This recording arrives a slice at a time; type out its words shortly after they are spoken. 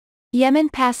Yemen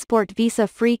passport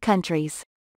visa-free countries.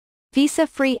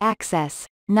 Visa-free access,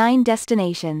 9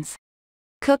 destinations.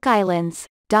 Cook Islands,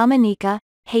 Dominica,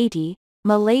 Haiti,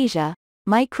 Malaysia,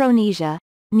 Micronesia,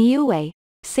 Niue,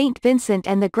 St. Vincent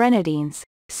and the Grenadines,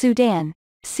 Sudan,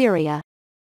 Syria.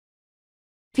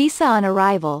 Visa on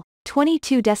arrival,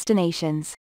 22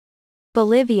 destinations.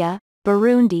 Bolivia,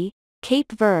 Burundi,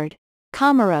 Cape Verde,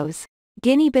 Comoros,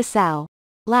 Guinea-Bissau,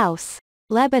 Laos,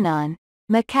 Lebanon,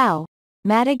 Macau,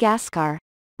 Madagascar,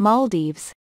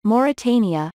 Maldives,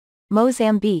 Mauritania,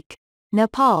 Mozambique,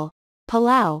 Nepal,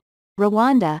 Palau,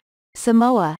 Rwanda,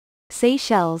 Samoa,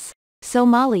 Seychelles,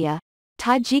 Somalia,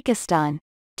 Tajikistan,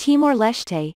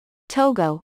 Timor-Leste,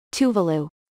 Togo, Tuvalu.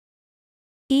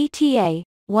 ETA,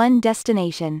 1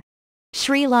 destination.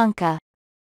 Sri Lanka.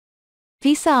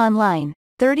 Visa online,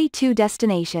 32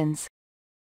 destinations.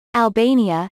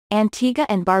 Albania, Antigua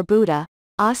and Barbuda,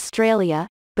 Australia,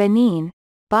 Benin,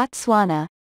 Botswana,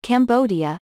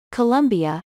 Cambodia,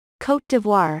 Colombia, Côte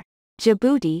d'Ivoire,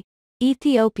 Djibouti,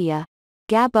 Ethiopia,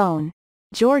 Gabon,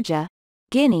 Georgia,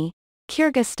 Guinea,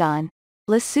 Kyrgyzstan,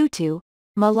 Lesotho,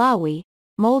 Malawi,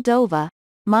 Moldova,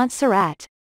 Montserrat,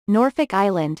 Norfolk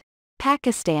Island,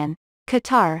 Pakistan,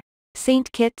 Qatar,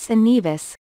 St. Kitts and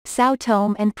Nevis, Sao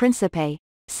Tome and Principe,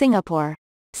 Singapore,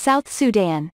 South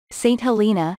Sudan, St.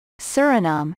 Helena,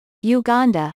 Suriname,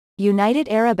 Uganda, United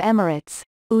Arab Emirates,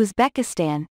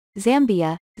 Uzbekistan,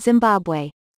 Zambia,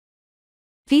 Zimbabwe.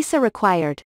 Visa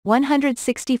required,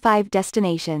 165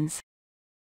 destinations.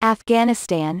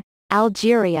 Afghanistan,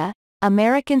 Algeria,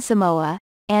 American Samoa,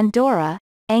 Andorra,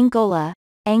 Angola,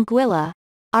 Anguilla,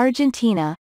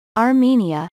 Argentina,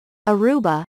 Armenia,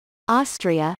 Aruba,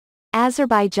 Austria,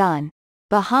 Azerbaijan,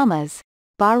 Bahamas,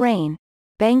 Bahrain,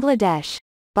 Bangladesh,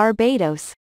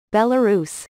 Barbados,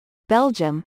 Belarus,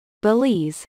 Belgium,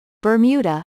 Belize,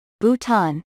 Bermuda,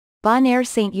 Bhutan, Bonaire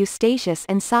St. Eustatius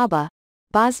and Saba,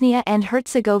 Bosnia and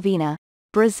Herzegovina,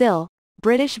 Brazil,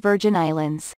 British Virgin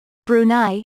Islands,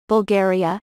 Brunei,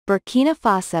 Bulgaria, Burkina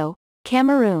Faso,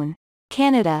 Cameroon,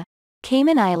 Canada,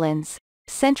 Cayman Islands,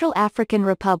 Central African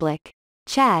Republic,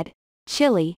 Chad,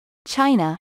 Chile,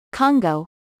 China, Congo,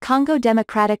 Congo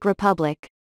Democratic Republic,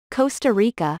 Costa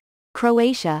Rica,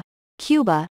 Croatia,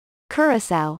 Cuba,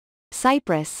 Curaçao,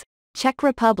 Cyprus, Czech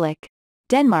Republic,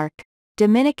 Denmark,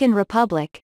 Dominican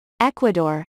Republic,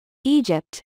 Ecuador,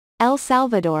 Egypt, El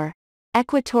Salvador,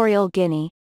 Equatorial Guinea,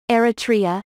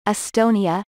 Eritrea,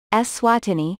 Estonia,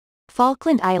 Eswatini,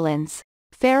 Falkland Islands,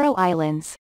 Faroe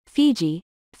Islands, Fiji,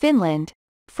 Finland,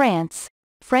 France,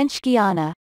 French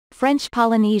Guiana, French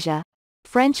Polynesia,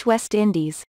 French West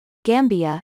Indies,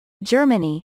 Gambia,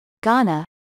 Germany, Ghana,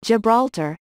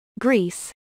 Gibraltar,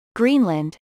 Greece,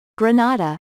 Greenland,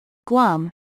 Grenada,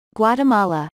 Guam,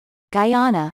 Guatemala,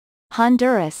 Guyana,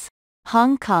 Honduras,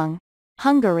 Hong Kong,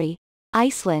 Hungary,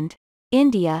 Iceland,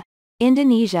 India,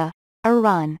 Indonesia,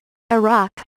 Iran,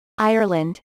 Iraq,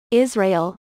 Ireland,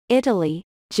 Israel, Italy,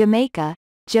 Jamaica,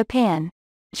 Japan,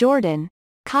 Jordan,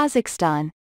 Kazakhstan,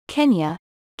 Kenya,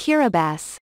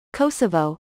 Kiribati,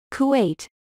 Kosovo, Kuwait,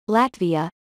 Latvia,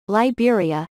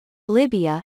 Liberia,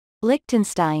 Libya,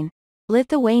 Liechtenstein,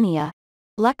 Lithuania,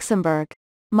 Luxembourg,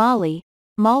 Mali,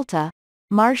 Malta,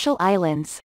 Marshall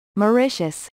Islands,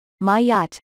 Mauritius,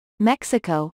 Mayotte,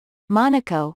 Mexico,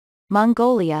 Monaco,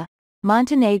 Mongolia,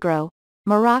 Montenegro,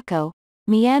 Morocco,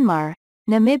 Myanmar,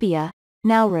 Namibia,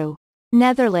 Nauru,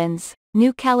 Netherlands,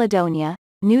 New Caledonia,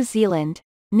 New Zealand,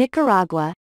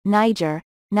 Nicaragua, Niger,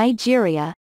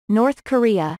 Nigeria, North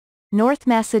Korea, North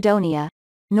Macedonia,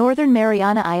 Northern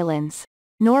Mariana Islands,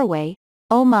 Norway,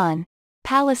 Oman,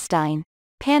 Palestine,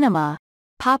 Panama,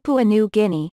 Papua New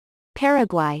Guinea,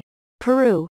 Paraguay,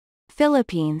 Peru,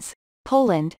 Philippines,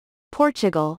 Poland,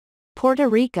 Portugal, Puerto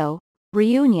Rico,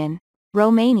 Reunion,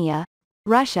 Romania,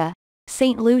 Russia,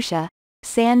 St. Lucia,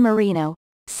 San Marino,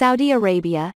 Saudi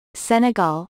Arabia,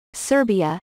 Senegal,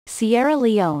 Serbia, Sierra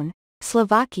Leone,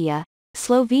 Slovakia,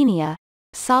 Slovenia,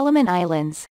 Solomon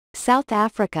Islands, South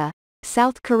Africa,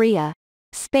 South Korea,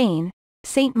 Spain,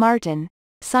 St. Martin,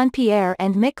 Saint-Pierre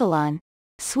and Miquelon,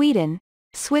 Sweden,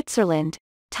 Switzerland,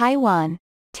 Taiwan,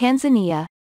 Tanzania,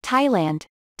 Thailand,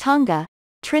 Tonga,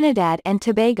 Trinidad and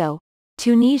Tobago,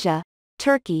 Tunisia,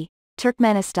 Turkey,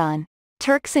 Turkmenistan,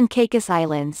 Turks and Caicos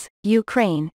Islands,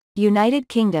 Ukraine, United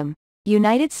Kingdom,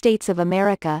 United States of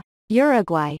America,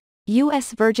 Uruguay,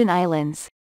 U.S. Virgin Islands,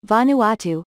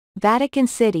 Vanuatu, Vatican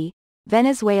City,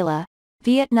 Venezuela,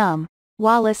 Vietnam,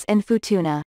 Wallis and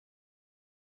Futuna.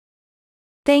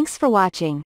 Thanks for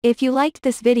watching. If you liked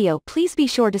this video, please be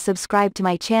sure to subscribe to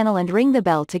my channel and ring the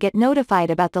bell to get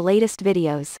notified about the latest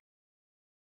videos.